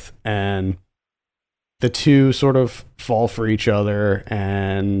obsessed with, and the two sort of fall for each other,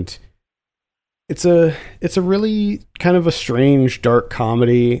 and it's a really kind of a strange dark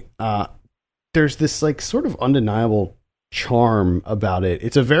comedy. There's this like sort of undeniable charm about it.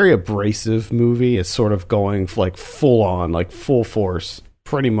 It's a very abrasive movie. It's sort of going like full on, like full force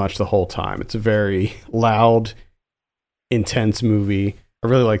pretty much the whole time. It's a very loud, intense movie. I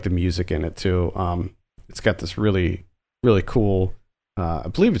really like the music in it too. It's got this really, really cool, I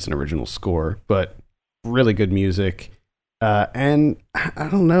believe it's an original score, but really good music. And I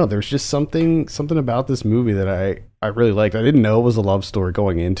don't know, there's just something about this movie that I really liked. I didn't know it was a love story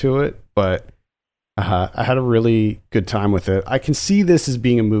going into it, but I had a really good time with it. I can see this as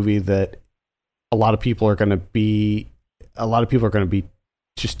being a movie that a lot of people are going to be a lot of people are going to be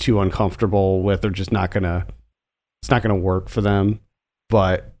just too uncomfortable with, or just not going to, it's not going to work for them.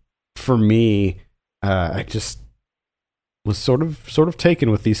 But for me, I just was sort of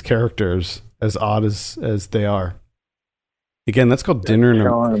taken with these characters, as odd as they are. Again, that's called Dinner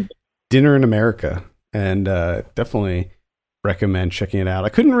in America, and definitely recommend checking it out. I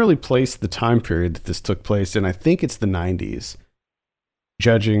couldn't really place the time period that this took place in. I think it's the 90s,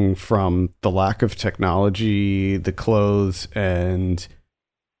 judging from the lack of technology, the clothes, and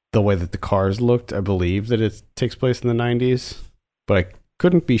the way that the cars looked. I believe that it takes place in the 90s, but I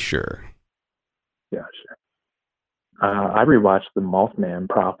couldn't be sure. Yeah, sure. I rewatched the Mothman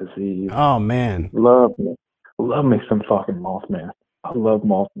Prophecies. Oh, man. Love me some fucking Mothman. I love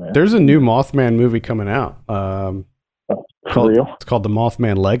Mothman. There's a new Mothman movie coming out. For real? It's called The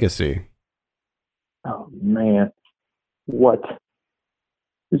Mothman Legacy. Oh, man. What?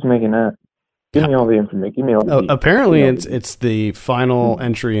 Who's making that? Give me all the information. Give me all the apparently, it's the final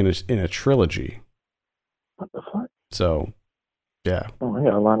entry in a trilogy. What the fuck? So, yeah. Oh, I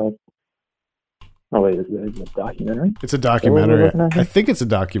got a lot of... Oh, wait, is it a documentary? It's a documentary. I think it's a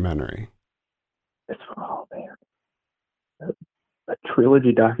documentary. Oh, man. A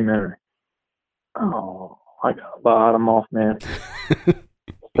trilogy documentary. Oh, I got a lot of Mothman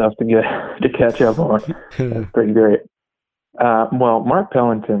stuff to catch up on. That's pretty great. Well, Mark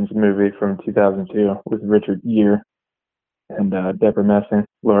Pellinton's movie from 2002 with Richard Gere and Deborah Messing,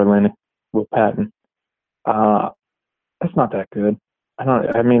 Laura Linney, Will Patton. That's not that good.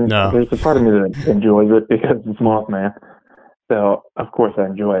 No. There's a part of me that enjoys it because it's Mothman. So, of course, I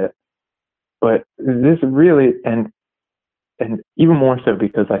enjoy it. But this really, and even more so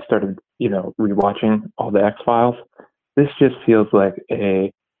because I started, rewatching all the X-Files, this just feels like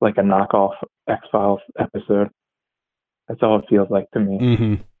a knockoff X-Files episode. That's all it feels like to me.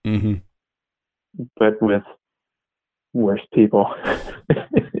 Mm-hmm. Mm-hmm. But with worse people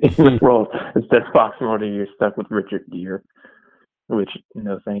in the role. Instead of Fox Mulder, you're stuck with Richard Gere, which,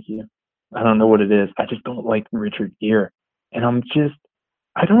 no thank you. I don't know what it is. I just don't like Richard Gere. And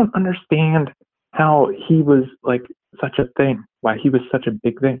I don't understand how he was like such a thing, why he was such a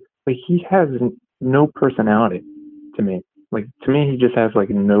big thing. Like, he has no personality to me. Like, to me, he just has like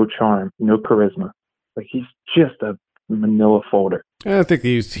no charm, no charisma. Like, he's just a manila folder. I think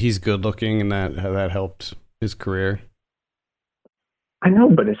he's good looking, and that helped his career. I know,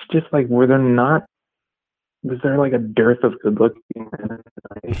 but it's just like, was there like a dearth of good looking men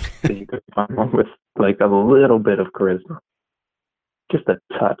that you could find one with like a little bit of charisma? Just a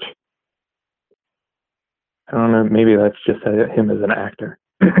touch. I don't know, maybe that's just him as an actor.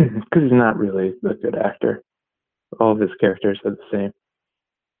 Because he's not really a good actor. All of his characters are the same.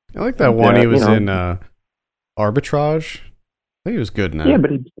 I like that one he was in Arbitrage. I think he was good in that. Yeah,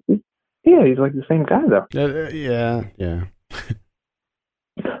 but he's like the same guy though. Yeah.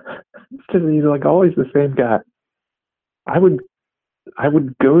 It's just, he's like always the same guy. I would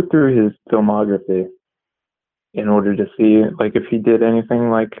go through his filmography in order to see like if he did anything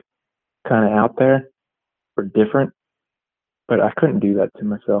like kind of out there or different, but I couldn't do that to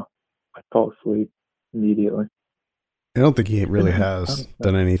myself. I'd fall asleep immediately. I don't think he really has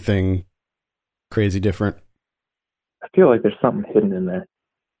done anything crazy different. I feel like there's something hidden in there.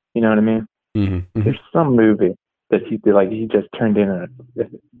 You know what I mean? Mm-hmm. Mm-hmm. There's some movie that he just turned in a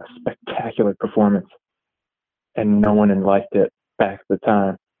spectacular performance, and no one liked it back at the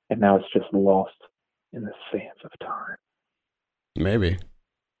time, and now it's just lost in the sands of time. Maybe.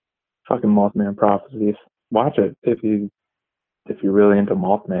 Fucking Mothman Prophecies. Watch it if you're really into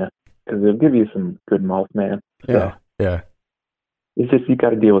Mothman, because it'll give you some good Mothman. Yeah. It's just you got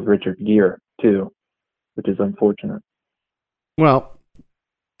to deal with Richard Gere too, which is unfortunate. Well,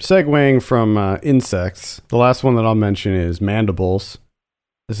 segueing from insects, the last one that I'll mention is Mandibles.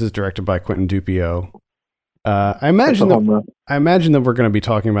 This is directed by Quentin Dupieux. I imagine that we're going to be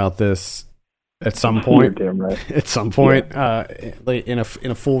talking about this at some point. You're damn right. At some point, in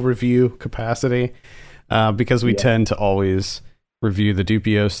a full review capacity, because we tend to always review the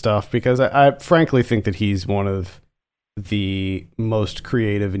Dupieux stuff, because I frankly think that he's one of the most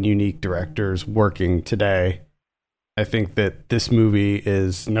creative and unique directors working today. I think that this movie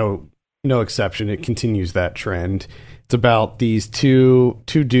is no exception. It continues that trend. It's about these two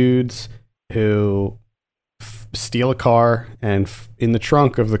dudes who steal a car, and in the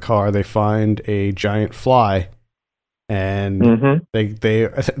trunk of the car they find a giant fly, and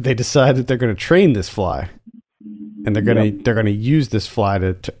they decide that they're going to train this fly, and they're going to use this fly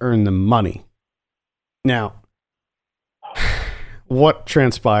to earn them money. Now, what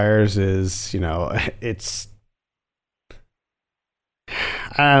transpires is,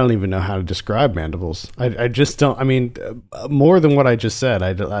 I don't even know how to describe Mandibles. I just don't. I mean, more than what I just said.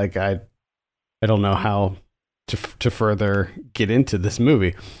 I don't know how to further get into this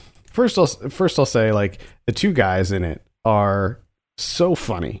movie. First I'll say, like, the two guys in it are so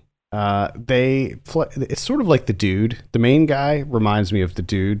funny. It's sort of like the dude. The main guy reminds me of the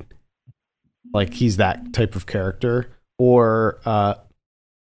dude. Like, he's that type of character. Or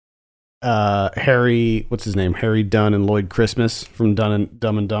Harry, what's his name? Harry Dunn and Lloyd Christmas from Dumb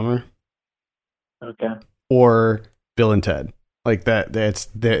and Dumber. Okay. Or Bill and Ted. Like that.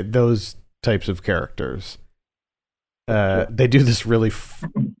 Those types of characters. They do this really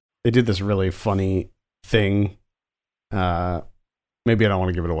funny thing. Maybe I don't want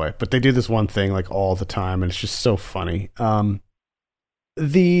to give it away, but they do this one thing like all the time, and it's just so funny.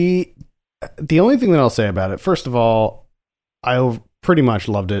 The only thing that I'll say about it, first of all, I pretty much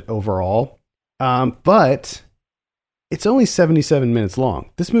loved it overall, but it's only 77 minutes long.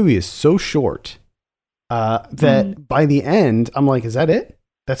 This movie is so short that by the end, I'm like, is that it?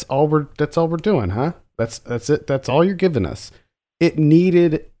 That's all we're doing, huh? That's it. That's all you're giving us. It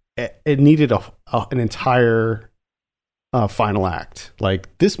needed an entire final act.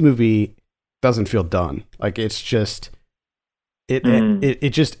 Like, this movie doesn't feel done. Like, it's just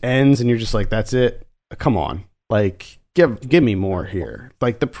it just ends, and you're just like, that's it. Come on, like, give me more here.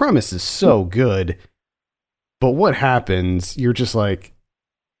 Like, the premise is so good, but what happens? You're just like,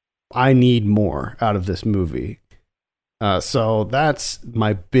 I need more out of this movie. So that's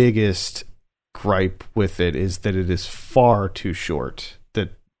my biggest gripe with it, is that it is far too short. That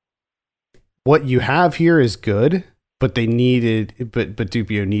what you have here is good, but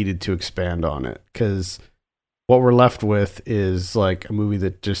Dupieux needed to expand on it, because what we're left with is like a movie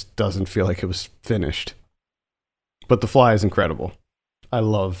that just doesn't feel like it was finished. But The Fly is incredible. I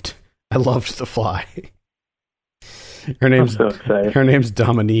loved The Fly. Her name's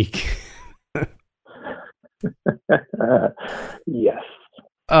Dominique. Yes.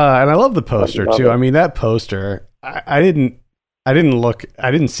 And I love the poster too. I mean, that poster, I didn't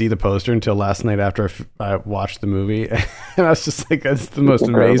see the poster until last night after I watched the movie, and I was just like, that's the most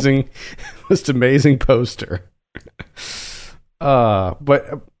amazing poster.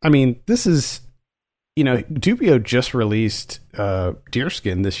 But I mean, this is, Dupieux just released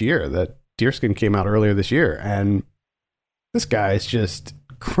Deerskin this year. That Deerskin came out earlier this year, and this guy is just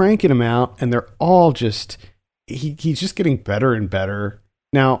cranking them out, and they're all just he's just getting better and better.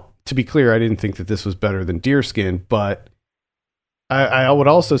 Now, to be clear, I didn't think that this was better than Deerskin, but I would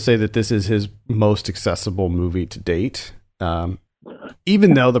also say that this is his most accessible movie to date.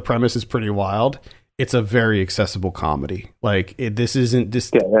 Even though the premise is pretty wild, it's a very accessible comedy. Like, this isn't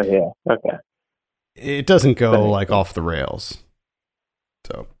this. Yeah. Okay. It doesn't go like off the rails.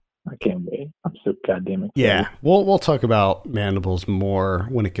 So I can't wait. I'm so goddamn excited. Yeah, we'll talk about Mandibles more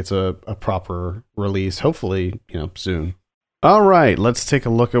when it gets a proper release. Hopefully, soon. All right, let's take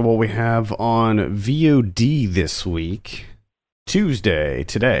a look at what we have on VOD this week. Tuesday,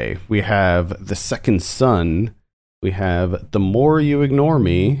 today, we have The Second Son. We have The More You Ignore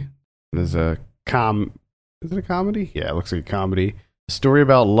Me. There's a Is it a comedy? Yeah, it looks like a comedy. A story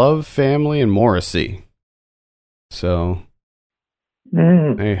about love, family, and Morrissey. So,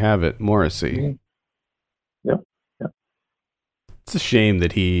 there you have it, Morrissey. Yep. It's a shame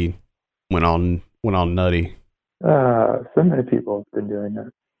that he went on nutty. So many people have been doing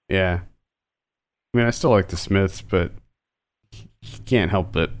that. Yeah. I mean, I still like the Smiths, but you can't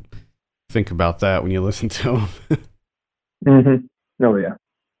help but think about that when you listen to them. Oh, yeah.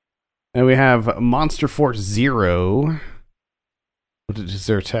 And we have Monster Force Zero. Is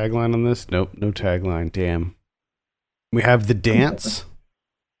there a tagline on this? Nope, no tagline. Damn. We have The Dance.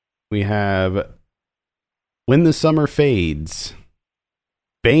 We have When the Summer Fades.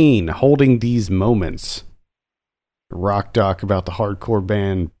 Bane, Holding These Moments. Rock doc about the hardcore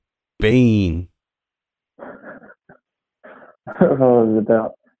band Bane. Oh, it was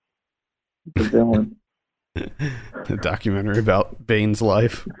about the villain. A documentary about Bane's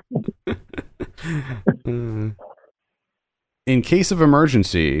life. In Case of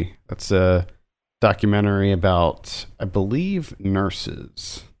Emergency, that's a documentary about, I believe,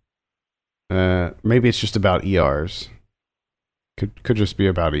 nurses. Maybe it's just about ERs. Could just be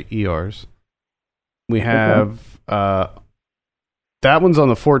about ERs. We have that one's on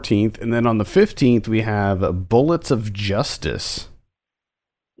the 14th, and then on the 15th we have Bullets of Justice.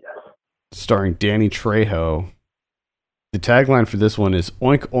 Yes. Starring Danny Trejo. The tagline for this one is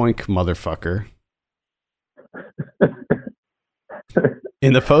 "Oink Oink, Motherfucker."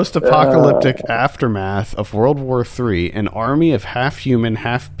 In the post-apocalyptic aftermath of World War III, an army of half-human,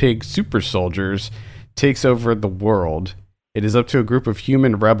 half-pig super soldiers takes over the world. It is up to a group of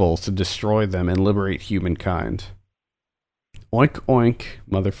human rebels to destroy them and liberate humankind. Oink, oink,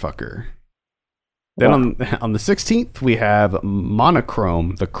 motherfucker. Then on the 16th, we have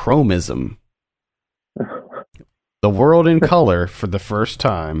Monochrome, the Chromism. The world in color for the first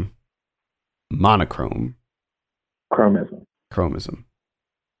time. Monochrome. Chromism.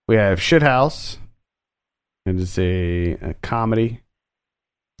 We have Shithouse. It is a comedy.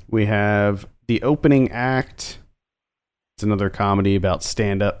 We have the opening act. It's another comedy about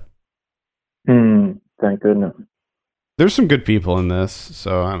stand-up. Thank goodness. There's some good people in this,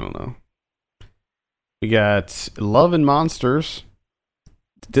 so I don't know. We got Love and Monsters.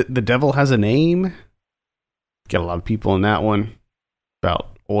 The Devil Has a Name. Got a lot of people in that one.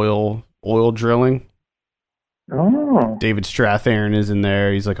 About oil drilling. Oh. David Strathairn is in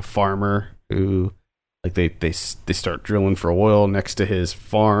there. He's like a farmer who, like, they start drilling for oil next to his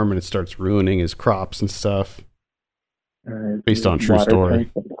farm, and it starts ruining his crops and stuff. Based on true story.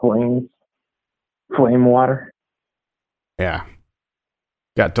 Flame water. Yeah.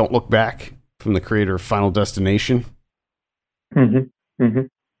 Got Don't Look Back from the creator of Final Destination.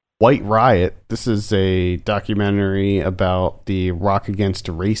 White Riot. This is a documentary about the Rock Against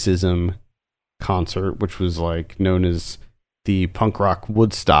Racism concert, which was like known as the punk rock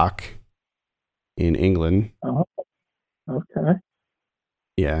Woodstock in England. Oh, okay.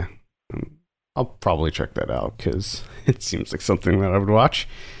 Yeah. I'll probably check that out because it seems like something that I would watch.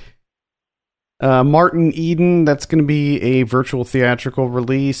 Martin Eden, that's going to be a virtual theatrical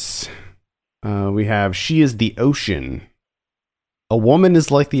release. We have She is the Ocean. A woman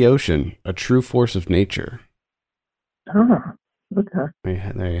is like the ocean, a true force of nature. Oh, okay.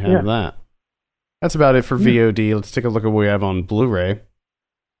 There you have that. That's about it for VOD. Let's take a look at what we have on Blu-ray.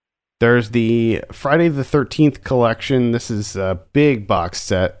 There's the Friday the 13th collection. This is a big box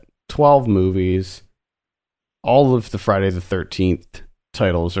set, 12 movies. All of the Friday the 13th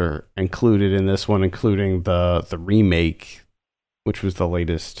titles are included in this one, including the remake, which was the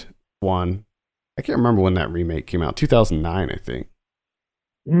latest one. I can't remember when that remake came out. 2009, I think.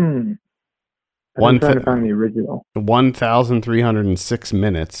 I'm trying to find the original. 1,306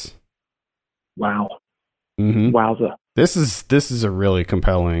 minutes. Wow. Mm-hmm. Wowza. This is a really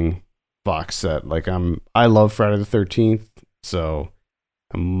compelling box set. Like I love Friday the 13th, so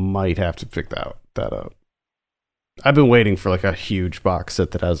I might have to pick that up. I've been waiting for like a huge box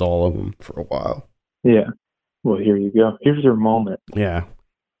set that has all of them for a while. Yeah. Well, here you go. Here's your moment. Yeah.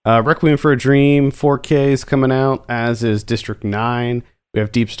 Requiem for a Dream 4K is coming out, as is District 9. We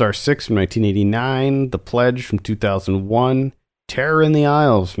have Deep Star 6 from 1989, The Pledge from 2001, Terror in the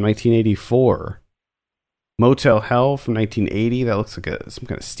Isles from 1984, Motel Hell from 1980. That looks like some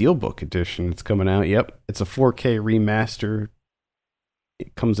kind of Steelbook edition that's coming out. Yep, it's a 4K remaster.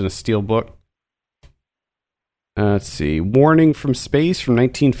 It comes in a Steelbook. Let's see. Warning from Space from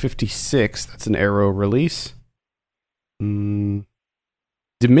 1956. That's an Arrow release. Dominion,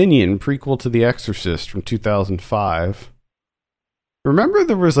 prequel to The Exorcist from 2005. Remember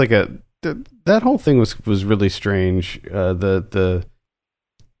there was like that whole thing was really strange. The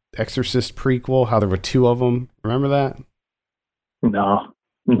Exorcist prequel, how there were two of them. Remember that? No.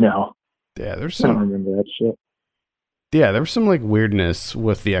 Yeah, there's I don't remember that shit. Yeah, there was some like weirdness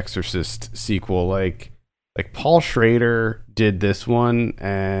with the Exorcist sequel. Like Paul Schrader did this one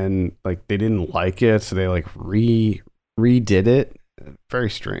and like they didn't like it, so they like redid it.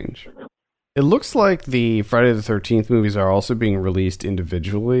 Very strange. It looks like the Friday the 13th movies are also being released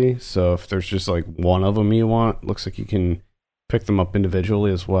individually. So if there's just like one of them you want, looks like you can pick them up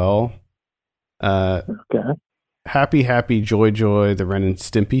individually as well. Okay. Happy, Joy, the Ren and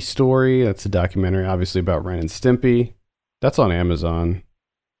Stimpy story. That's a documentary, obviously, about Ren and Stimpy. That's on Amazon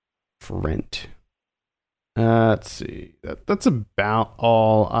for rent. Let's see. That's about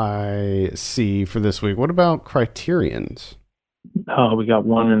all I see for this week. What about Criterion's? Oh, we got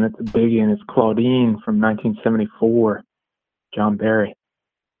one, and it's a biggie, and it's Claudine from 1974. John Barry.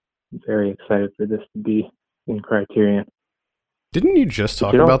 I'm very excited for this to be in Criterion. Didn't you just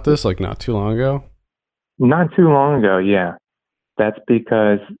talk about this like not too long ago? Not too long ago, yeah. That's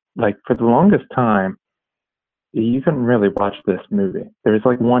because, like, for the longest time, you couldn't really watch this movie. There was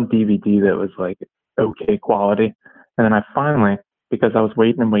like one DVD that was like okay quality, and then I finally, because I was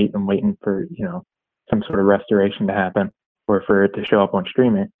waiting for, you know, some sort of restoration to happen or for it to show up on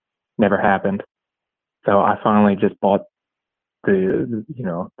streaming, never happened. So I finally just bought the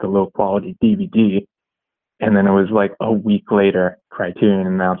low quality DVD, and then it was like a week later, Criterion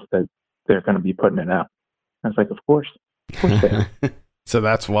announced that they're going to be putting it out. I was like, of course they are. So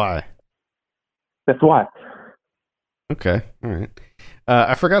that's why. That's why. Okay, all right.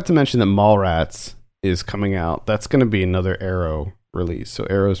 I forgot to mention that Mallrats is coming out. That's going to be another Arrow release. So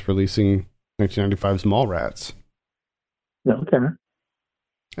Arrow's releasing 1995's Mallrats. Okay.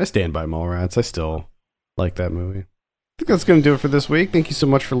 I stand by Mallrats. I still like that movie. I think that's going to do it for this week. Thank you so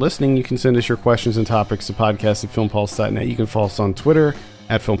much for listening. You can send us your questions and topics to podcast@filmpulse.net. You can follow us on Twitter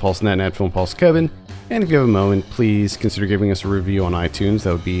 @FilmPulseNet and @FilmPulseKevin. And if you have a moment, please consider giving us a review on iTunes.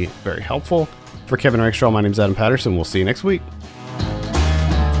 That would be very helpful. For Kevin Rakestraw, my name is Adam Patterson. We'll see you next week.